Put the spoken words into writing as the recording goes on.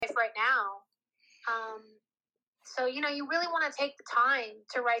right now. So, you really want to take the time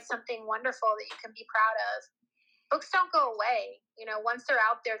to write something wonderful that you can be proud of. Books don't go away. Once they're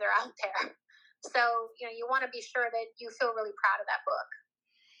out there, they're out there. So, you want to be sure that you feel really proud of that book.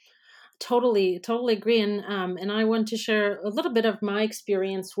 Totally agree. And I want to share a little bit of my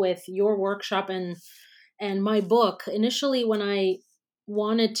experience with your workshop and my book. Initially, when I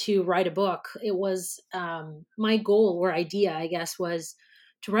wanted to write a book, it was my goal or idea, I guess, was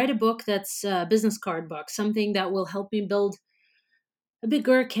to write a book that's a business card book, something that will help me build a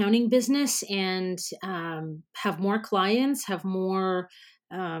bigger accounting business and have more clients, have more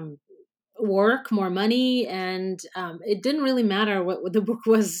work, more money, and it didn't really matter what the book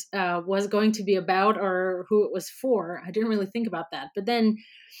was going to be about or who it was for. I didn't really think about that. But then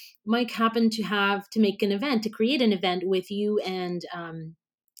Mike happened to have to make an event, to create an event with you and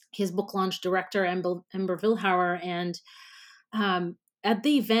his book launch director, Ember Vilhauer. And at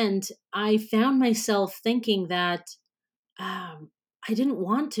the event, I found myself thinking that I didn't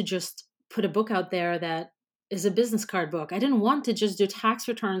want to just put a book out there that is a business card book. I didn't want to just do tax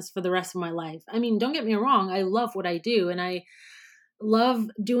returns for the rest of my life. I mean, don't get me wrong, I love what I do and I love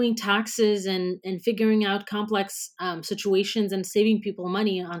doing taxes and figuring out complex situations and saving people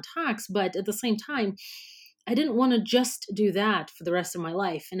money on tax. But at the same time, I didn't want to just do that for the rest of my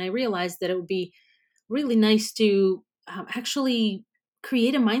life. And I realized that it would be really nice to actually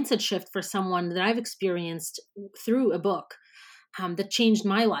create a mindset shift for someone that I've experienced through a book that changed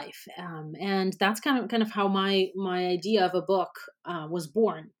my life, and that's kind of how my idea of a book was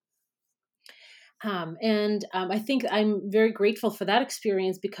born. And I think I'm very grateful for that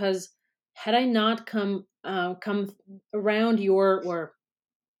experience because had I not come around your or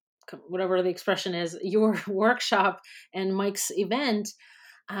whatever the expression is, your workshop and Mike's event,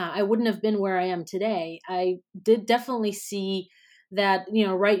 I wouldn't have been where I am today. I did definitely see that,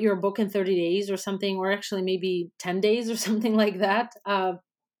 write your book in 30 days or something, or actually maybe 10 days or something like that.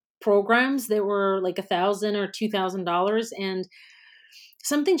 Programs that were like $1,000 or $2,000, and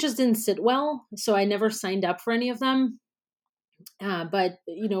something just didn't sit well. So I never signed up for any of them. But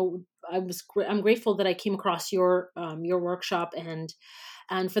I'm grateful that I came across your workshop.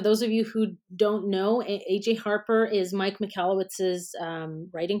 And for those of you who don't know, AJ Harper is Mike Michalowicz's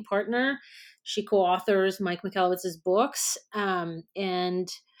writing partner. She co-authors Mike Michalowicz's books, and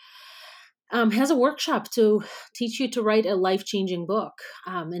has a workshop to teach you to write a life-changing book.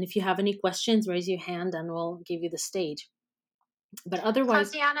 And if you have any questions, raise your hand and we'll give you the stage. But otherwise,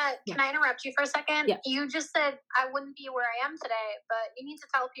 Tatiana, can I interrupt you for a second? Yeah. You just said I wouldn't be where I am today, but you need to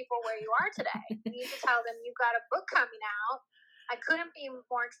tell people where you are today. You need to tell them you've got a book coming out. I couldn't be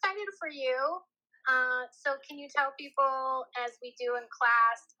more excited for you. So can you tell people, as we do in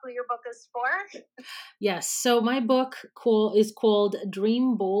class, who your book is for? Yes. So my book is called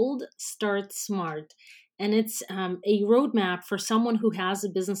Dream Bold, Start Smart. And it's a roadmap for someone who has a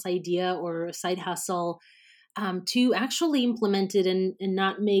business idea or a side hustle to actually implement it and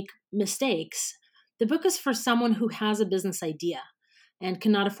not make mistakes. The book is for someone who has a business idea and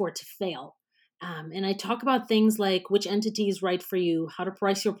cannot afford to fail. And I talk about things like which entity is right for you, how to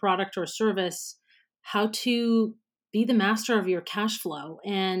price your product or service, how to be the master of your cash flow,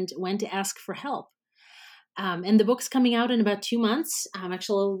 and when to ask for help. And the book's coming out in about 2 months,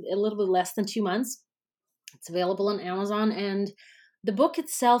 actually a little bit less than 2 months. It's available on Amazon. And the book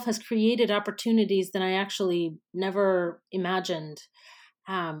itself has created opportunities that I actually never imagined.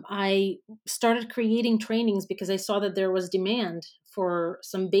 I started creating trainings because I saw that there was demand for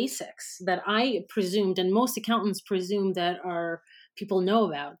some basics that I presumed, and most accountants presume that our people know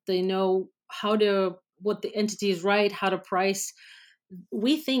about. They know what the entity is right, how to price.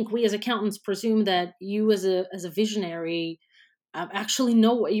 We as accountants presume that you as a visionary actually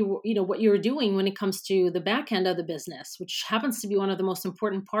know what you're doing when it comes to the back end of the business, which happens to be one of the most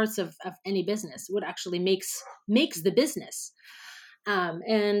important parts of any business. What actually makes the business.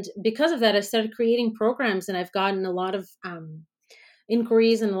 And because of that, I started creating programs, and I've gotten a lot of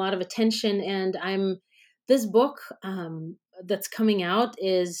inquiries and a lot of attention. And this book that's coming out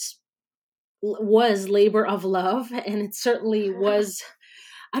was labor of love, and it certainly was.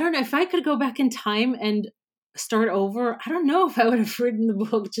 I don't know if I could go back in time and start over. I don't know if I would have written the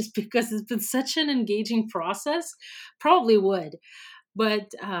book, just because it's been such an engaging process. Probably would, but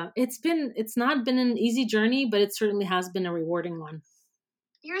it's not been an easy journey, but it certainly has been a rewarding one.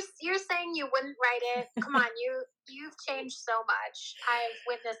 You're saying you wouldn't write it? Come on, you've changed so much. I've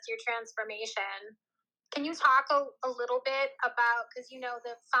witnessed your transformation. Can you talk a little bit about, because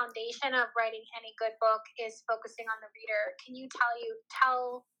the foundation of writing any good book is focusing on the reader. Can you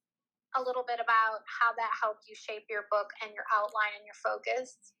tell a little bit about how that helped you shape your book and your outline and your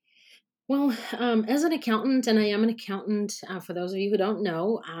focus? Well, as an accountant, and I am an accountant, for those of you who don't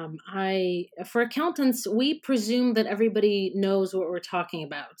know, for accountants, we presume that everybody knows what we're talking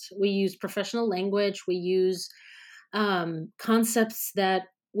about. We use professional language, we use concepts that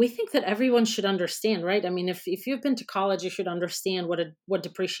we think that everyone should understand, right? I mean, if you've been to college, you should understand what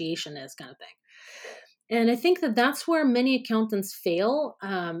depreciation is, kind of thing. And I think that that's where many accountants fail.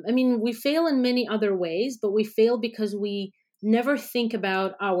 I mean, we fail in many other ways, but we fail because we never think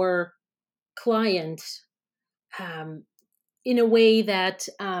about our client um, in a way that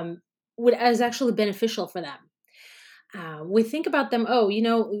would is actually beneficial for them. We think about them. Oh,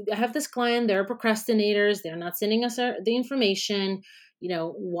 I have this client. They're procrastinators. They're not sending us the information.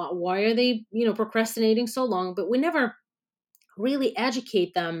 Why are they procrastinating so long? But we never really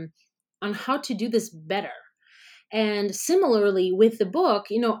educate them on how to do this better. And similarly with the book,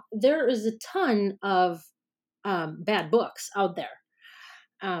 there is a ton of bad books out there,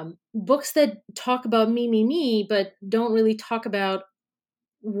 books that talk about me, but don't really talk about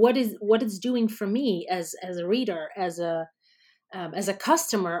what it's doing for me as a reader, as a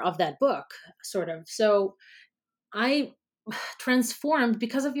customer of that book, sort of. So I transformed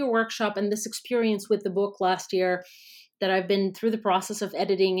because of your workshop and this experience with the book last year, that I've been through the process of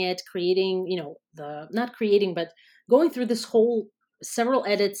editing it, creating, the not creating, but going through this whole several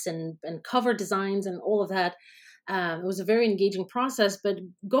edits and cover designs and all of that. It was a very engaging process, but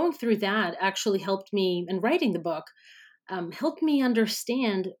going through that actually helped me, and writing the book helped me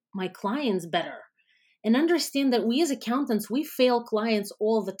understand my clients better, and understand that we as accountants, we fail clients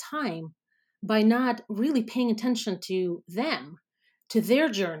all the time by not really paying attention to them, to their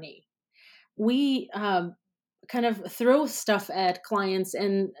journey. We kind of throw stuff at clients,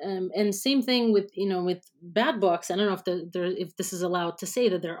 and same thing with with bad books. I don't know if this is allowed to say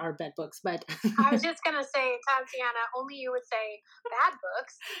that there are bad books, but I was just gonna say, Tatiana, only you would say bad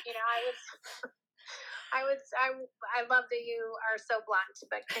books. I love that you are so blunt,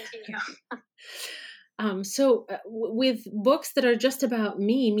 but continue. With books that are just about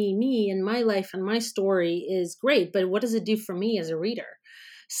me, and my life and my story is great, but what does it do for me as a reader?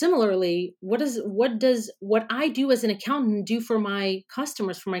 Similarly, what I do as an accountant do for my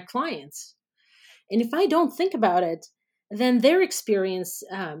customers, for my clients? And if I don't think about it, then their experience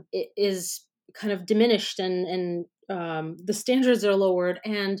is kind of diminished, and the standards are lowered,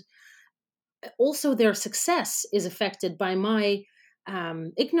 and also their success is affected by my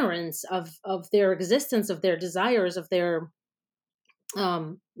ignorance of their existence, of their desires, of their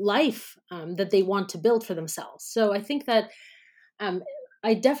life that they want to build for themselves. So I think that um,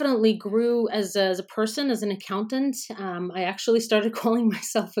 I definitely grew as a person, as an accountant. I actually started calling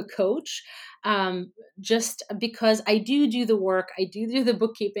myself a coach, just because I do the work, I do the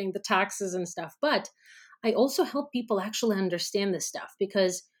bookkeeping, the taxes and stuff. But I also help people actually understand this stuff,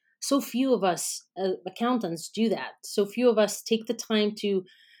 because so few of us accountants do that. So few of us take the time to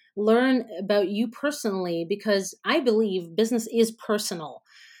learn about you personally, because I believe business is personal.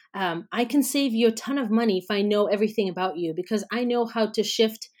 I can save you a ton of money if I know everything about you, because I know how to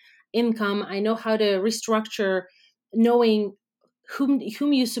shift income. I know how to restructure, knowing whom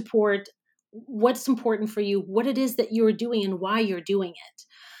you support, what's important for you, what it is that you're doing, and why you're doing it,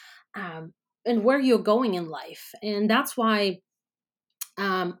 and where you're going in life. And that's why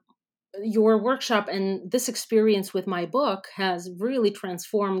um, your workshop and this experience with my book has really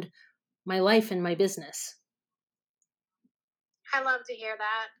transformed my life and my business. I love to hear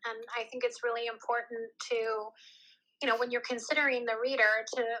that. And I think it's really important to, when you're considering the reader,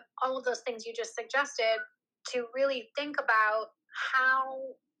 to all of those things you just suggested, to really think about how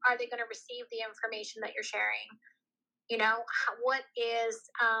are they going to receive the information that you're sharing.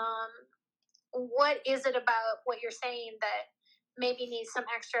 What is it about what you're saying that maybe needs some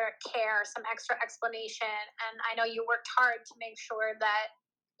extra care, some extra explanation? And I know you worked hard to make sure that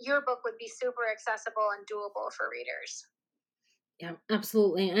your book would be super accessible and doable for readers. Yeah,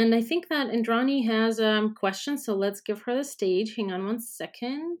 absolutely. And I think that Indrani has questions, so let's give her the stage. Hang on one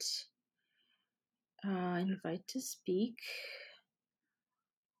second. Invite to speak.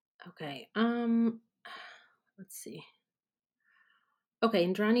 Okay. Let's see. Okay,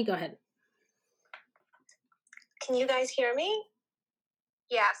 Indrani, go ahead. Can you guys hear me?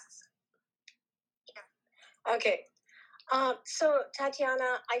 Yes. Yeah. Okay. So,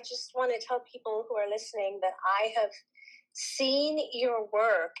 Tatiana, I just want to tell people who are listening that I have seen your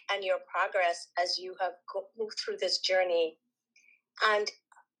work and your progress as you have moved through this journey. And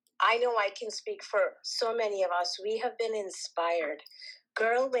I know I can speak for so many of us. We have been inspired.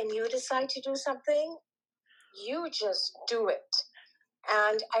 Girl, when you decide to do something, you just do it.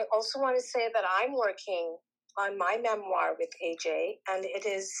 And I also want to say that I'm working on my memoir with AJ, and it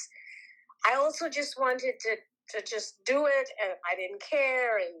is I also just wanted to just do it, and I didn't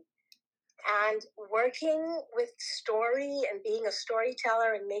care. And working with story and being a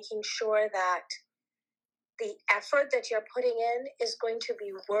storyteller and making sure that the effort that you're putting in is going to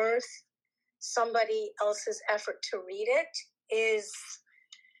be worth somebody else's effort to read it is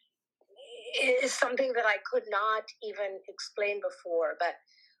something that I could not even explain before. But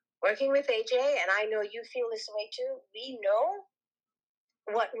working with AJ, and I know you feel this way too, we know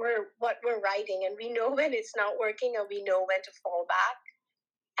what we're writing, and we know when it's not working, and we know when to fall back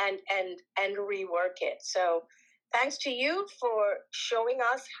and rework it. So thanks to you for showing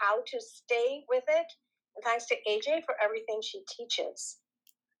us how to stay with it, and thanks to AJ for everything she teaches.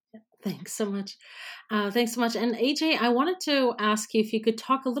 Thanks so much. Thanks so much. And AJ, I wanted to ask you if you could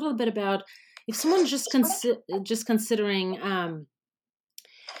talk a little bit about if someone's just considering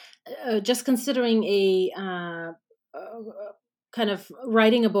a kind of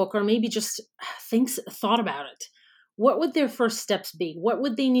writing a book, or maybe just thought about it. What would their first steps be? What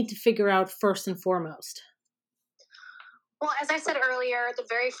would they need to figure out first and foremost? Well, as I said earlier, the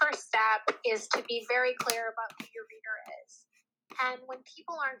very first step is to be very clear about who your reader is. And when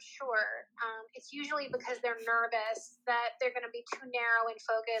people aren't sure, it's usually because they're nervous that they're going to be too narrow in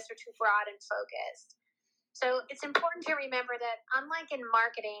focus or too broad in focus. So it's important to remember that unlike in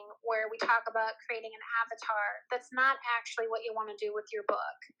marketing, where we talk about creating an avatar, that's not actually what you want to do with your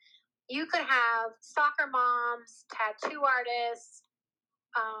book. You could have soccer moms, tattoo artists,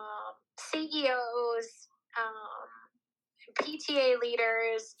 CEOs, PTA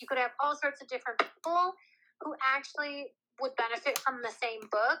leaders. You could have all sorts of different people who actually would benefit from the same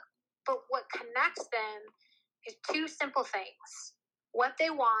book. But what connects them is two simple things: what they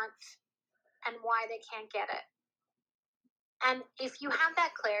want and why they can't get it. And if you have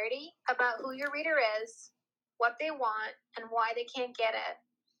that clarity about who your reader is, what they want, and why they can't get it,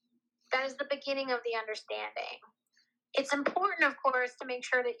 that is the beginning of the understanding. It's important, of course, to make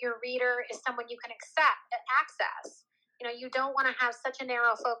sure that your reader is someone you can access. You don't want to have such a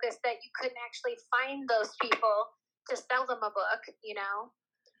narrow focus that you couldn't actually find those people to sell them a book,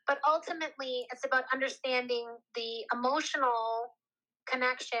 But ultimately, it's about understanding the emotional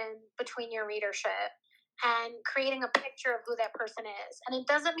connection between your readership and creating a picture of who that person is. And it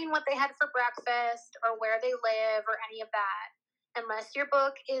doesn't mean what they had for breakfast or where they live or any of that, unless your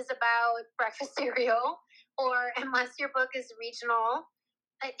book is about breakfast cereal or unless your book is regional.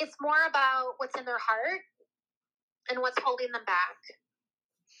 It's more about what's in their heart and what's holding them back.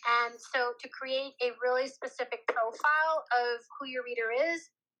 And so to create a really specific profile of who your reader is,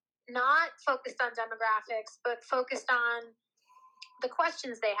 not focused on demographics, but focused on the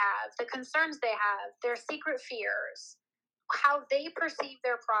questions they have, the concerns they have, their secret fears, how they perceive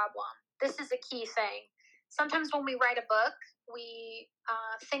their problem. This is a key thing. Sometimes when we write a book, we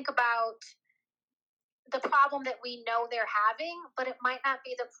think about the problem that we know they're having, but it might not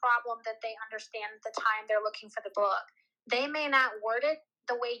be the problem that they understand at the time they're looking for the book. They may not word it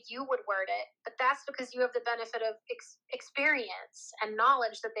the way you would word it, but that's because you have the benefit of experience and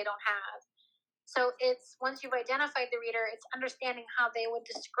knowledge that they don't have. So it's once you've identified the reader, it's understanding how they would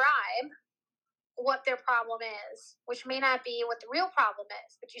describe what their problem is, which may not be what the real problem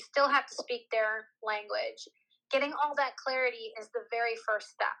is, but you still have to speak their language. Getting all that clarity is the very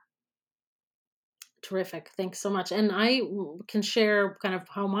first step. Terrific. Thanks so much. And I can share kind of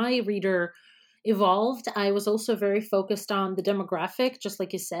how my reader evolved. I was also very focused on the demographic, just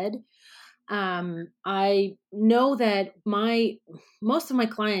like you said. I know that most of my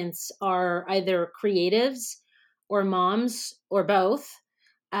clients are either creatives or moms or both.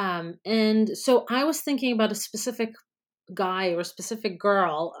 And so I was thinking about a specific guy or a specific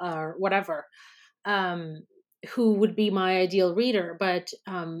girl or whatever, who would be my ideal reader. But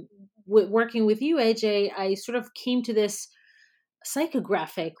working with you, AJ, I sort of came to this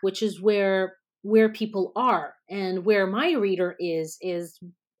psychographic, which is where people are, and where my reader is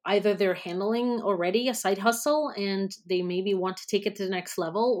either they're handling already a side hustle and they maybe want to take it to the next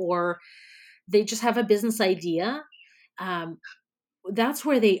level, or they just have a business idea. That's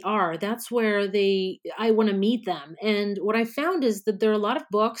where they are. That's where I want to meet them. And what I found is that there are a lot of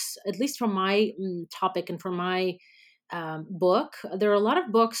books, at least from my topic and from my book, there are a lot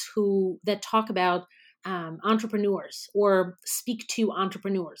of books that talk about entrepreneurs or speak to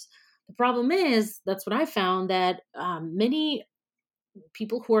entrepreneurs. The problem is, that's what I found, that many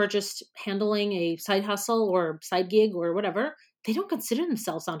people who are just handling a side hustle or side gig or whatever, they don't consider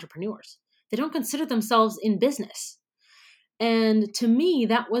themselves entrepreneurs. They don't consider themselves in business. And to me,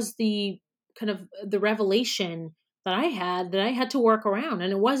 that was the kind of the revelation that I had to work around,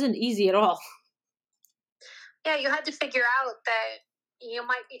 and it wasn't easy at all. Yeah, you had to figure out that you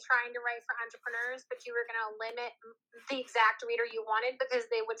might be trying to write for entrepreneurs, but you were going to limit the exact reader you wanted because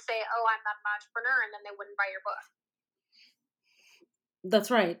they would say, oh, I'm not an entrepreneur, and then they wouldn't buy your book.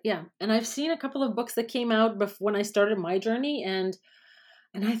 That's right. Yeah. And I've seen a couple of books that came out when I started my journey, and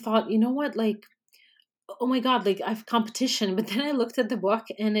I thought, you know what, like, oh my God, like I have competition. But then I looked at the book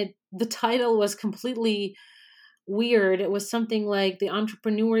and the title was completely weird. It was something like the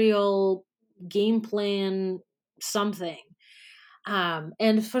entrepreneurial game plan something.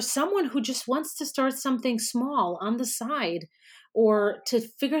 And for someone who just wants to start something small on the side or to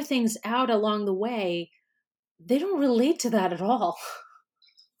figure things out along the way, they don't relate to that at all.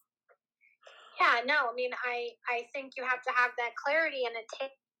 Yeah, no, I mean, I think you have to have that clarity, and it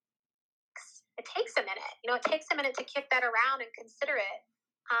takes a minute. It takes a minute to kick that around and consider it.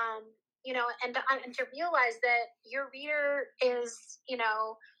 And to realize that your reader is,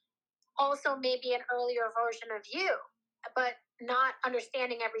 also maybe an earlier version of you, but not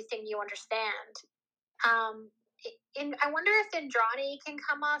understanding everything you understand. I wonder if Indrani can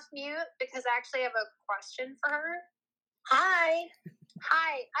come off mute, because I actually have a question for her. Hi.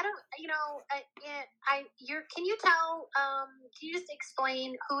 I don't, can you can you just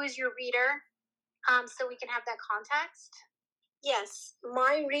explain who is your reader, so we can have that context? Yes,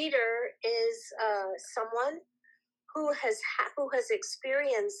 my reader is someone who has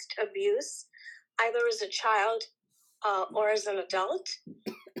experienced abuse, either as a child or as an adult.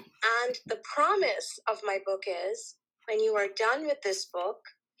 And the promise of my book is, when you are done with this book,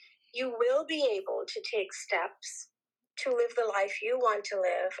 you will be able to take steps to live the life you want to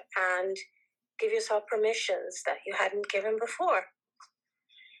live and give yourself permissions that you hadn't given before.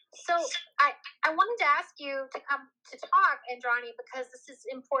 So I wanted to ask you to come to talk, Indrani, because this is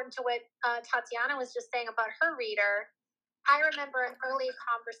important to what Tatiana was just saying about her reader. I remember an early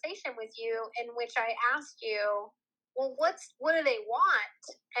conversation with you in which I asked you, well, what do they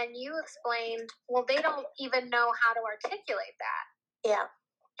want? And you explained, well, they don't even know how to articulate that. Yeah.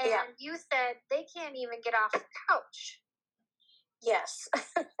 And you said they can't even get off the couch. Yes.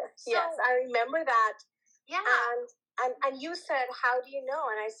 Yes, I remember that. Yeah. And you said, how do you know?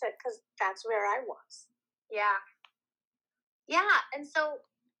 And I said, because that's where I was. Yeah. Yeah. And so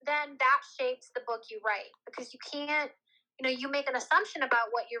then that shapes the book you write, because you can't, you make an assumption about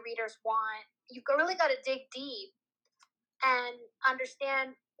what your readers want. You really got to dig deep and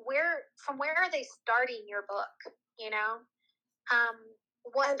understand from where are they starting your book,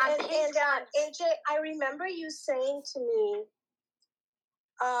 AJ, I remember you saying to me,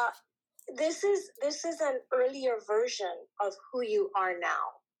 this is an earlier version of who you are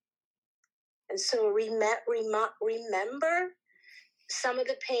now. And so remember some of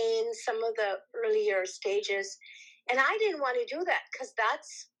the pain, some of the earlier stages. And I didn't want to do that because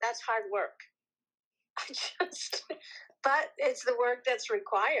that's hard work. But it's the work that's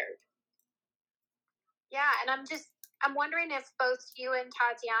required. Yeah, and I'm wondering if both you and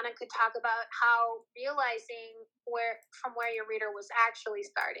Tatiana could talk about how realizing from where your reader was actually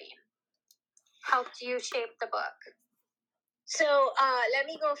starting helped you shape the book. So let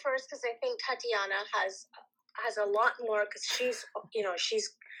me go first, because I think Tatiana has a lot more, because she's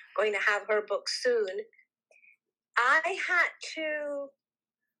going to have her book soon. I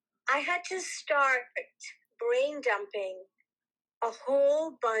had to start brain dumping a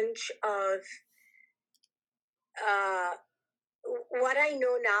whole bunch of what I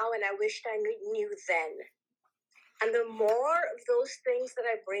know now and I wished I knew then. And the more of those things that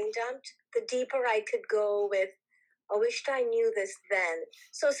I brain dumped, the deeper I could go with, I wished I knew this then.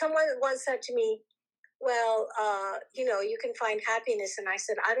 So someone once said to me, well, you can find happiness. And I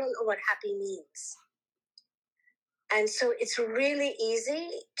said, I don't know what happy means. And so it's really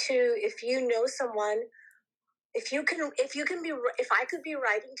easy to, if you know someone, if I could be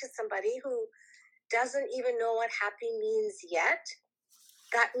writing to somebody who doesn't even know what happy means yet,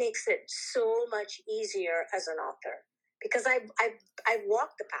 that makes it so much easier as an author, because I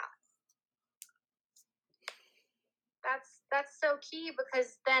walked the path. That's so key,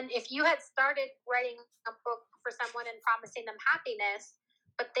 because then if you had started writing a book for someone and promising them happiness,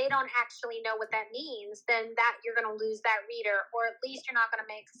 but they don't actually know what that means, then that you're going to lose that reader, or at least you're not going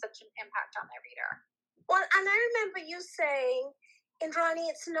to make such an impact on that reader. Well, and I remember you saying, Indrani,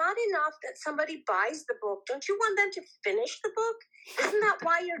 it's not enough that somebody buys the book. Don't you want them to finish the book? Isn't that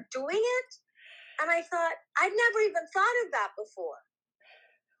why you're doing it? And I thought, I'd never even thought of that before.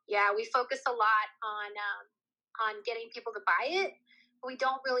 Yeah, we focus a lot on getting people to buy it. We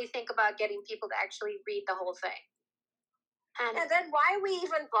don't really think about getting people to actually read the whole thing. And then why are we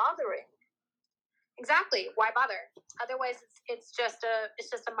even bothering? Exactly. Why bother? Otherwise, it's just a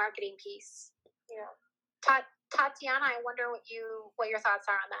marketing piece. Yeah. Tatiana, I wonder what your thoughts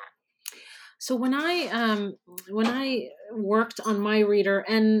are on that. So when I worked on my reader,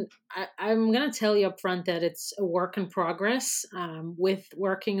 and I'm going to tell you up front that it's a work in progress with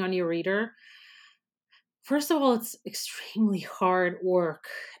working on your reader. First of all, it's extremely hard work.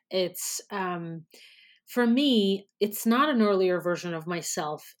 It's for me, it's not an earlier version of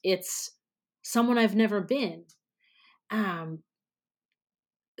myself. It's someone I've never been. Um,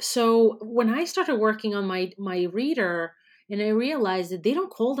 so when I started working on my reader, and I realized that they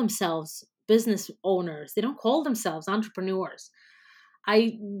don't call themselves business owners, they don't call themselves entrepreneurs.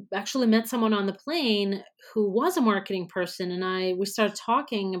 I actually met someone on the plane who was a marketing person, and we started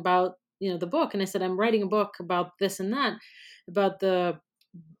talking about the book, and I said, I'm writing a book about this and that, about the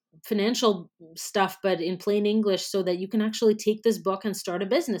financial stuff, but in plain English, so that you can actually take this book and start a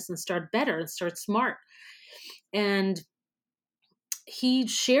business and start better and start smart. And he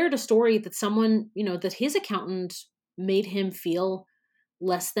shared a story that that his accountant made him feel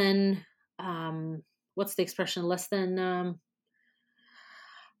less than, what's the expression, less than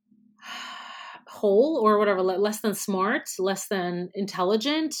whole, or whatever, less than smart, less than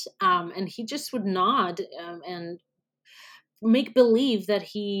intelligent. And he just would nod and make believe that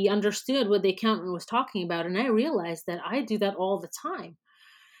he understood what the accountant was talking about. And I realized that I do that all the time.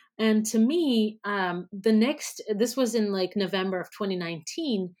 And to me, this was in like November of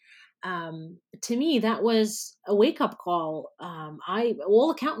 2019. To me, that was a wake up call.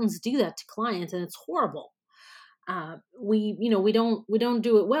 All accountants do that to clients, and it's horrible. We don't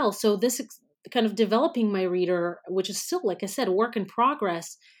do it well. So kind of developing my reader, which is still, like I said, a work in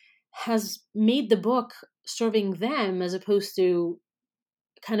progress, has made the book serving them as opposed to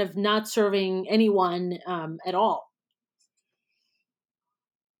kind of not serving anyone at all.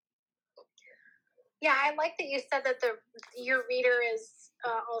 Yeah, I like that you said that your reader is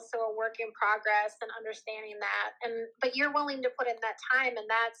also a work in progress, and understanding that, but you're willing to put in that time, and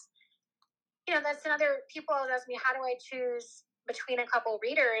that's another. People always ask me, how do I choose between a couple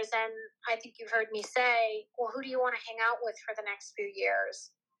readers? And I think you've heard me say, well, who do you want to hang out with for the next few years?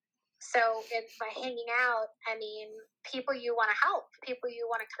 So it's by hanging out, I mean, people you want to help, people you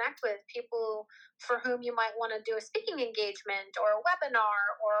want to connect with, people for whom you might want to do a speaking engagement or a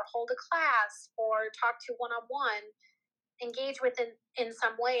webinar or hold a class or talk to one-on-one, engage with in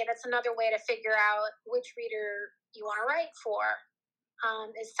some way. That's another way to figure out which reader you want to write for.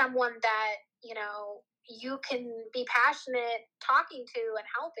 Is someone that, you can be passionate talking to and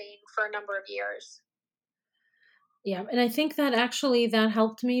helping for a number of years. Yeah, and I think that actually that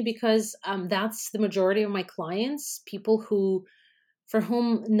helped me because that's the majority of my clients, people for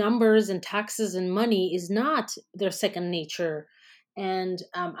whom numbers and taxes and money is not their second nature. And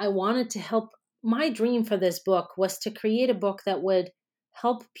I wanted to help. My dream for this book was to create a book that would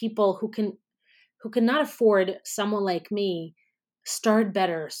help people who cannot afford someone like me start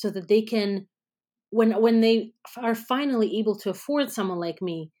better, so that they can, when they are finally able to afford someone like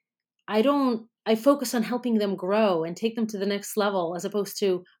me, I focus on helping them grow and take them to the next level, as opposed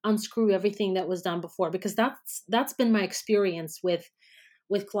to unscrew everything that was done before, because that's been my experience with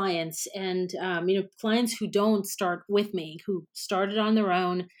clients. And clients who don't start with me, who started on their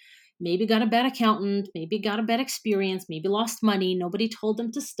own, maybe got a bad accountant, maybe got a bad experience, maybe lost money, nobody told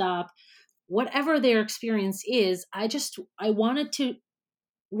them to stop, whatever their experience is. I wanted to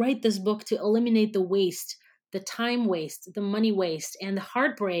write this book to eliminate the waste, the time waste, the money waste, and the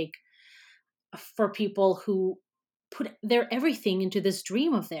heartbreak for people who put their everything into this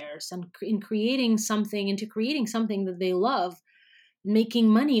dream of theirs, and creating something that they love, making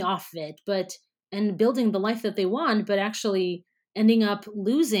money off of it, and building the life that they want, but actually ending up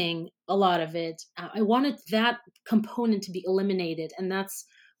losing a lot of it. I wanted that component to be eliminated, and that's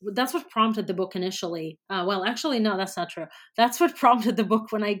what prompted the book initially. Well, actually, no, that's not true. That's what prompted the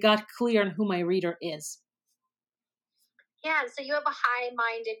book when I got clear on who my reader is. Yeah, so you have a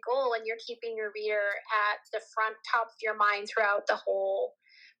high-minded goal, and you're keeping your reader at the top of your mind throughout the whole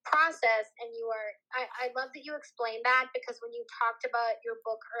process. And I love that you explained that, because when you talked about your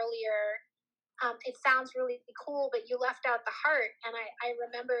book earlier, it sounds really cool, but you left out the heart. And I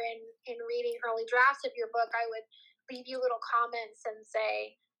remember in reading early drafts of your book, I would leave you little comments and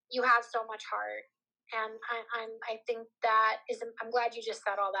say, you have so much heart. And I think I'm glad you just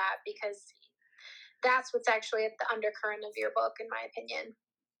said all that, because that's what's actually at the undercurrent of your book, in my opinion.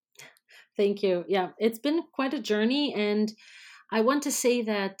 Thank you. Yeah, it's been quite a journey. And I want to say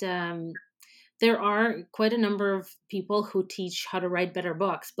that there are quite a number of people who teach how to write better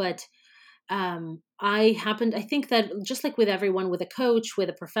books. But I think that, just like with everyone, with a coach, with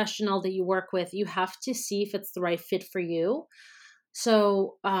a professional that you work with, you have to see if it's the right fit for you.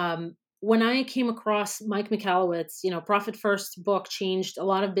 So when I came across Mike Michalowicz, Profit First book changed a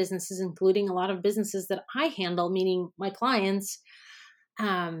lot of businesses, including a lot of businesses that I handle, meaning my clients.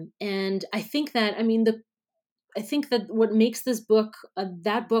 And I think that, I think that what makes this book,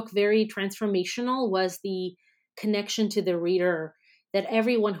 that book, very transformational was the connection to the reader, that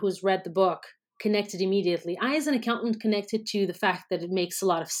everyone who's read the book connected immediately. I, as an accountant, connected to the fact that it makes a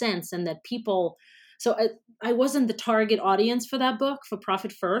lot of sense and that people, so I wasn't the target audience for that book, for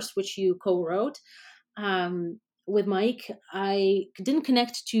Profit First, which you co-wrote with Mike. I didn't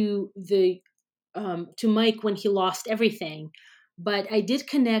connect to Mike when he lost everything, but I did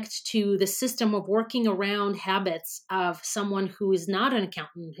connect to the system of working around habits of someone who is not an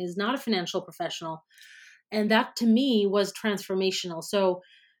accountant, who's not a financial professional, and that to me was transformational. So,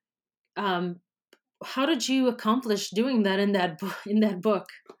 how did you accomplish doing that in that book?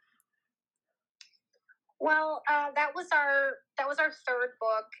 Well, that was our third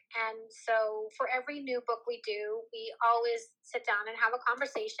book, and so for every new book we do, we always sit down and have a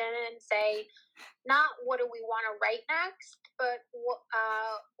conversation and say, not what do we want to write next, but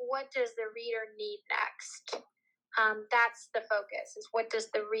what does the reader need next? That's the focus: is what does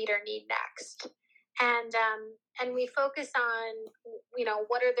the reader need next? And we focus on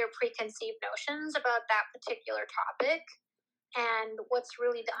what are their preconceived notions about that particular topic, and what's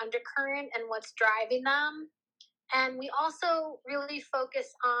really the undercurrent and what's driving them. And we also really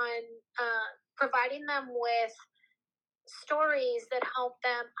focus on providing them with stories that help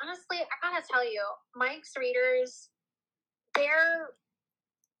them. Honestly, I gotta tell you, Mike's readers, they're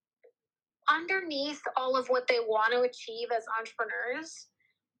underneath all of what they want to achieve as entrepreneurs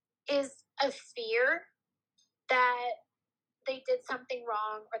is a fear that they did something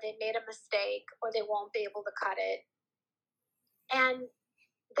wrong, or they made a mistake, or they won't be able to cut it. And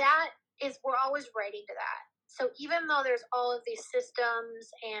that is, we're always writing to that. So even though there's all of these systems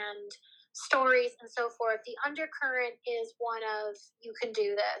and stories and so forth, the undercurrent is one of, you can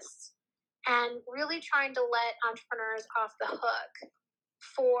do this. And really trying to let entrepreneurs off the hook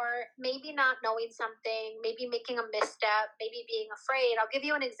for maybe not knowing something, maybe making a misstep, maybe being afraid. I'll give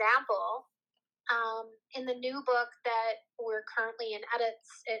you an example. In the new book that we're currently in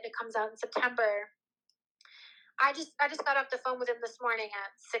edits, it comes out in September. I just got off the phone with him this morning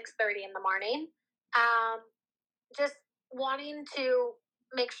at 6:30 in the morning, just wanting to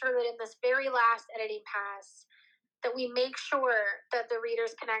make sure that in this very last editing pass, that we make sure that the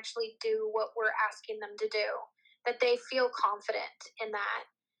readers can actually do what we're asking them to do, that they feel confident in that.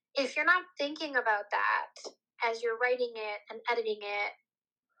 If you're not thinking about that as you're writing it and editing it,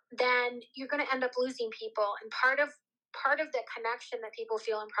 then you're going to end up losing people. And part of the connection that people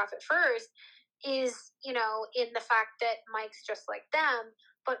feel in Profit First is, in the fact that Mike's just like them,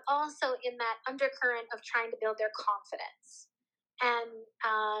 but also in that undercurrent of trying to build their confidence,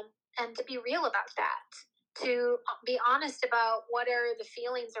 and to be real about that, to be honest about what are the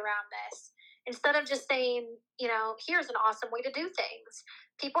feelings around this, instead of just saying, here's an awesome way to do things.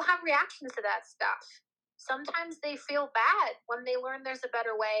 People have reactions to that stuff. Sometimes they feel bad when they learn there's a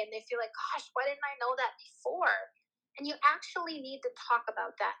better way, and they feel like, gosh, why didn't I know that before? And you actually need to talk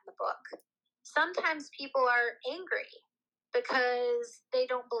about that in the book. Sometimes people are angry because they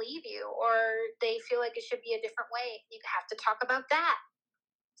don't believe you, or they feel like it should be a different way. You have to talk about that.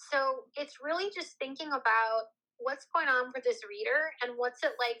 So it's really just thinking about what's going on for this reader, and what's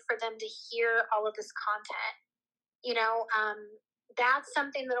it like for them to hear all of this content. That's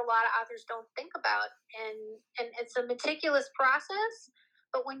something that a lot of authors don't think about, and it's a meticulous process.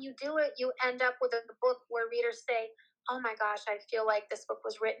 But when you do it, you end up with a book where readers say, "Oh my gosh, I feel like this book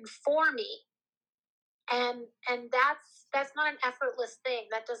was written for me." And that's not an effortless thing.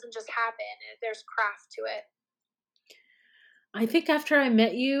 That doesn't just happen. There's craft to it. I think after I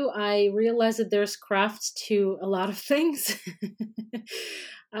met you, I realized that there's craft to a lot of things.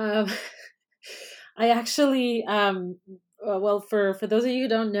 I actually, well, for those of you who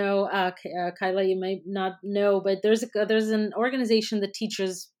don't know, Kyla, you might not know, but there's an organization that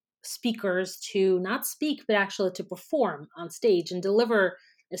teaches speakers to not speak, but actually to perform on stage and deliver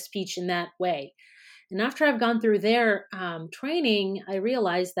a speech in that way. And after I've gone through their training, I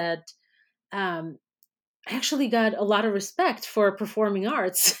realized that I actually got a lot of respect for performing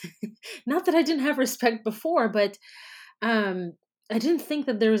arts. Not that I didn't have respect before, but I didn't think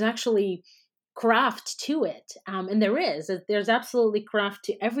that there was actually craft to it. And there is. There's absolutely craft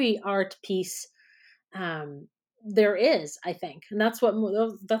to every art piece. There is, I think, and that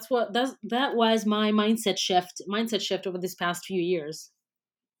was my mindset shift over these past few years.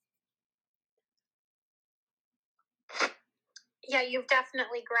 Yeah, you've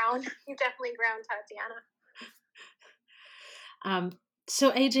definitely grown. You've definitely grown, Tatiana. So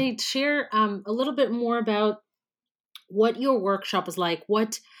AJ, share a little bit more about what your workshop is like.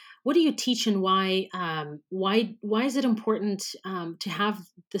 What do you teach, and why is it important to have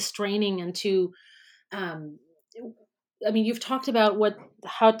this training and to um, I mean, you've talked about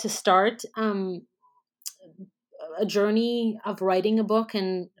how to start a journey of writing a book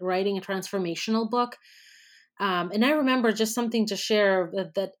and writing a transformational book. And I remember just something to share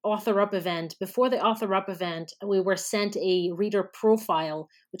that Author Up event. Before the Author Up event, we were sent a reader profile,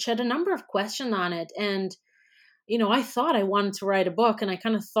 which had a number of questions on it. And, I thought I wanted to write a book, and I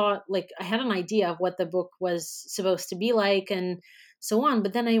kind of thought, like, I had an idea of what the book was supposed to be like and so on.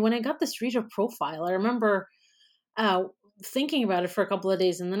 But then when I got this reader profile, I remember uh, thinking about it for a couple of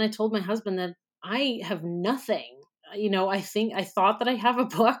days. And then I told my husband that I have nothing. I thought that I have a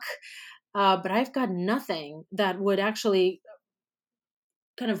book, but I've got nothing that would actually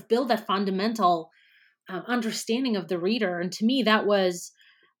kind of build that fundamental understanding of the reader. And to me, that was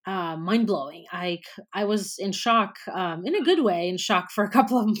mind blowing. I was in shock, in a good way, in shock for a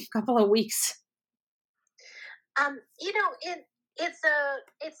couple of weeks.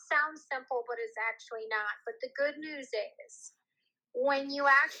 It sounds simple, but it's actually not. But the good news is, when you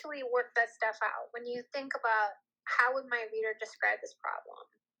actually work that stuff out, when you think about how would my reader describe this problem,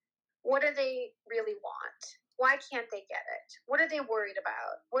 what do they really want? Why can't they get it? What are they worried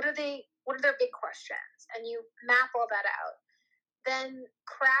about? What are their big questions? And you map all that out. Then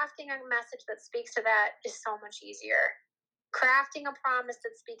crafting a message that speaks to that is so much easier. Crafting a promise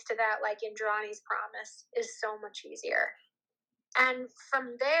that speaks to that, like Indrani's promise, is so much easier. And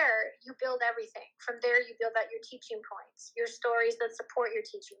from there, you build everything. From there, you build out your teaching points, your stories that support your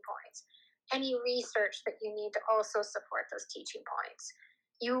teaching points, any research that you need to also support those teaching points.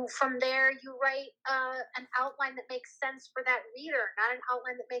 From there, you write an outline that makes sense for that reader, not an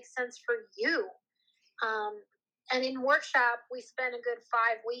outline that makes sense for you. And in workshop, we spent a good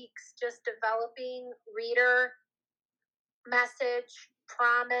 5 weeks just developing reader message,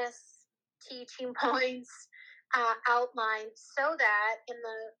 promise, teaching points, outline, so that in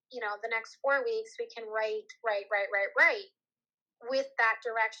the next 4 weeks we can write with that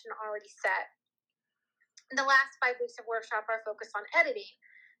direction already set. In the last 5 weeks of workshop are focused on editing,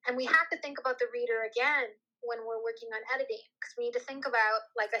 and we have to think about the reader again when we're working on editing, because we need to think about,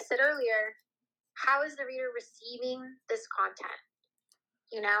 like I said earlier, how is the reader receiving this content?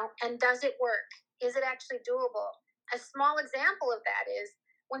 And does it work? Is it actually doable? A small example of that is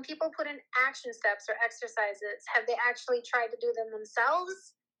when people put in action steps or exercises, have they actually tried to do them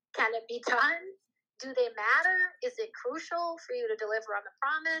themselves? Can it be done? Do they matter? Is it crucial for you to deliver on the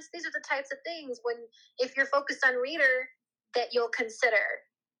promise? These are the types of things, if you're focused on reader, that you'll consider.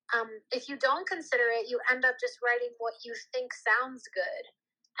 If you don't consider it, you end up just writing what you think sounds good.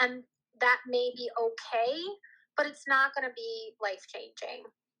 And that may be okay, but it's not going to be life-changing.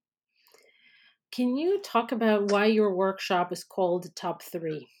 Can you talk about why your workshop is called Top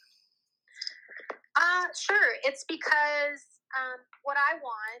 3? Sure. It's because what I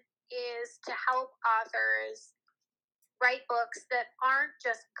want is to help authors write books that aren't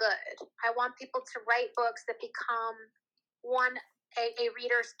just good. I want people to write books that become a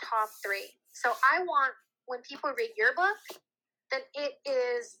reader's top 3. So I want, when people read your book, that it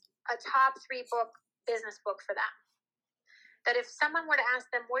is a top 3 business book for them. That if someone were to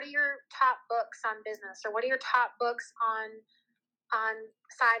ask them, what are your top books on business, or what are your top books on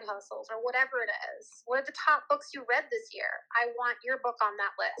side hustles, or whatever it is, what are the top books you read this year? I want your book on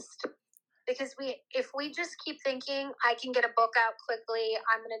that list. Because if we just keep thinking, I can get a book out quickly,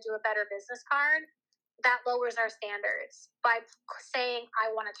 I'm going to do a better business card, that lowers our standards. By saying,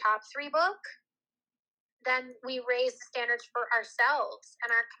 I want a top 3 book, then we raise the standards for ourselves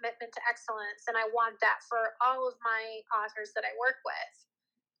and our commitment to excellence. And I want that for all of my authors that I work with.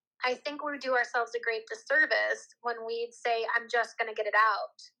 I think we do ourselves a great disservice when we say, I'm just going to get it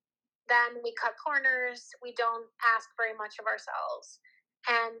out. Then we cut corners. We don't ask very much of ourselves.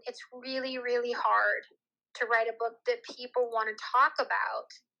 And it's really, really hard to write a book that people want to talk about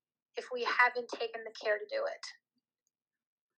if we haven't taken the care to do it.